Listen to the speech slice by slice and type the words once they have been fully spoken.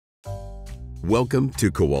Welcome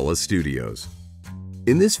to Koala Studios.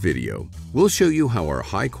 In this video, we'll show you how our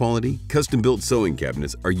high-quality, custom-built sewing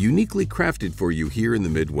cabinets are uniquely crafted for you here in the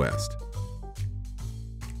Midwest.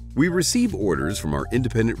 We receive orders from our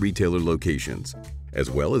independent retailer locations,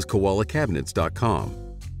 as well as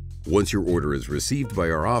koalacabinets.com. Once your order is received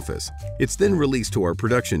by our office, it's then released to our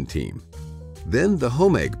production team. Then the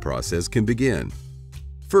home egg process can begin.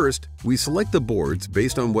 First, we select the boards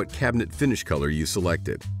based on what cabinet finish color you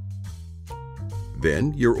selected.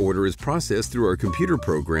 Then, your order is processed through our computer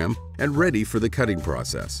program and ready for the cutting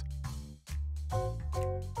process.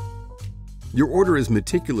 Your order is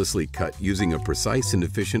meticulously cut using a precise and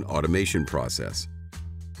efficient automation process.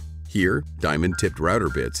 Here, diamond-tipped router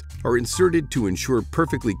bits are inserted to ensure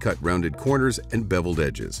perfectly cut rounded corners and beveled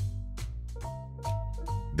edges.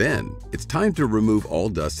 Then, it's time to remove all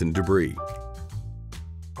dust and debris.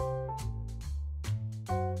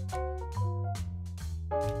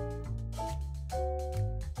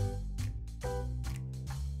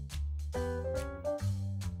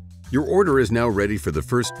 Your order is now ready for the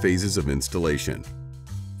first phases of installation.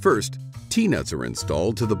 First, T-nuts are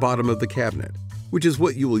installed to the bottom of the cabinet, which is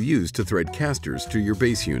what you will use to thread casters to your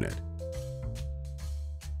base unit.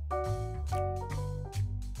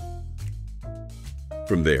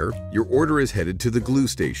 From there, your order is headed to the glue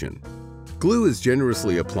station. Glue is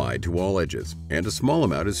generously applied to all edges, and a small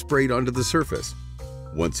amount is sprayed onto the surface.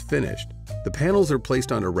 Once finished, the panels are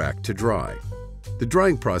placed on a rack to dry. The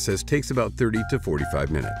drying process takes about 30 to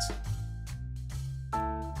 45 minutes.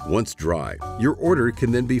 Once dry, your order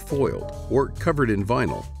can then be foiled or covered in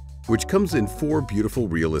vinyl, which comes in 4 beautiful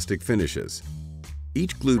realistic finishes.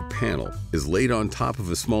 Each glued panel is laid on top of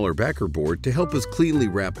a smaller backer board to help us cleanly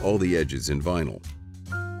wrap all the edges in vinyl.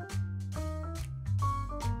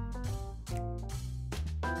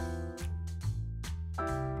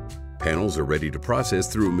 Panels are ready to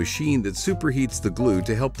process through a machine that superheats the glue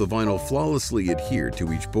to help the vinyl flawlessly adhere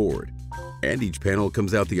to each board. And each panel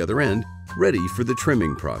comes out the other end, ready for the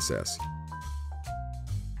trimming process.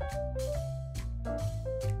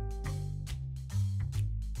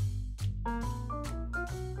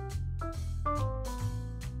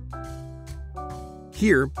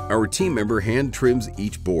 Here, our team member hand trims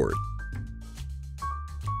each board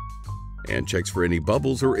and checks for any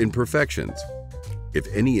bubbles or imperfections. If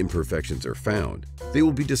any imperfections are found, they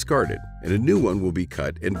will be discarded and a new one will be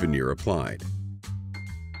cut and veneer applied.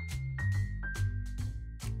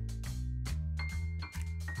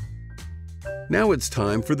 Now it's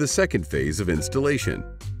time for the second phase of installation,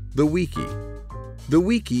 the Wiki. The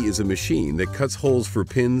Wiki is a machine that cuts holes for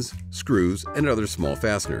pins, screws, and other small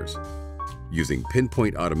fasteners. Using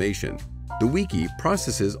pinpoint automation, the Wiki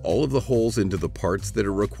processes all of the holes into the parts that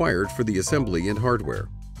are required for the assembly and hardware.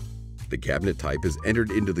 The cabinet type is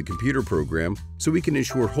entered into the computer program so we can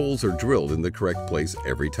ensure holes are drilled in the correct place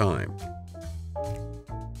every time.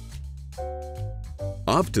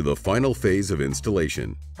 Off to the final phase of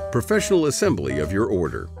installation, professional assembly of your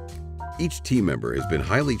order. Each team member has been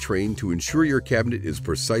highly trained to ensure your cabinet is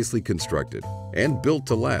precisely constructed and built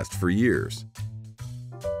to last for years.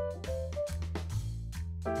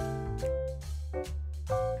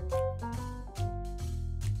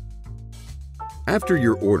 After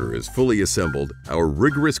your order is fully assembled, our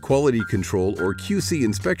rigorous quality control or QC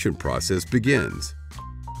inspection process begins.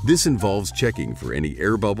 This involves checking for any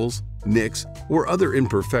air bubbles, nicks, or other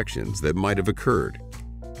imperfections that might have occurred.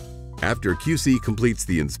 After QC completes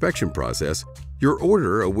the inspection process, your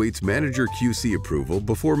order awaits Manager QC approval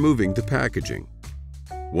before moving to packaging.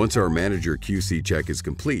 Once our Manager QC check is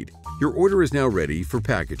complete, your order is now ready for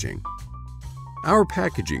packaging. Our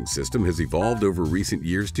packaging system has evolved over recent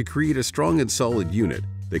years to create a strong and solid unit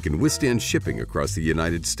that can withstand shipping across the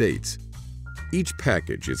United States. Each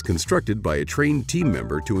package is constructed by a trained team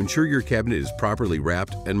member to ensure your cabinet is properly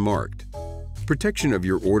wrapped and marked. Protection of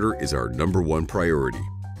your order is our #1 priority.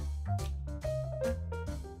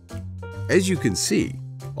 As you can see,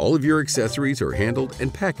 all of your accessories are handled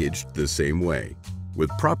and packaged the same way, with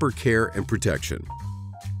proper care and protection.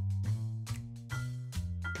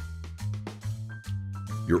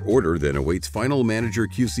 Your order then awaits final Manager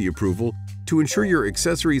QC approval to ensure your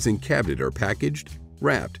accessories and cabinet are packaged,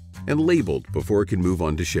 wrapped, and labeled before it can move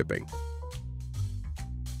on to shipping.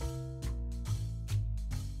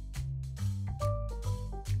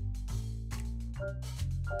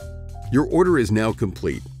 Your order is now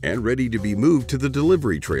complete and ready to be moved to the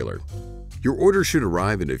delivery trailer. Your order should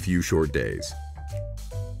arrive in a few short days.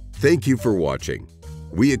 Thank you for watching.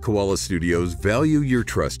 We at Koala Studios value your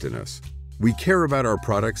trust in us. We care about our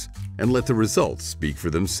products and let the results speak for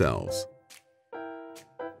themselves.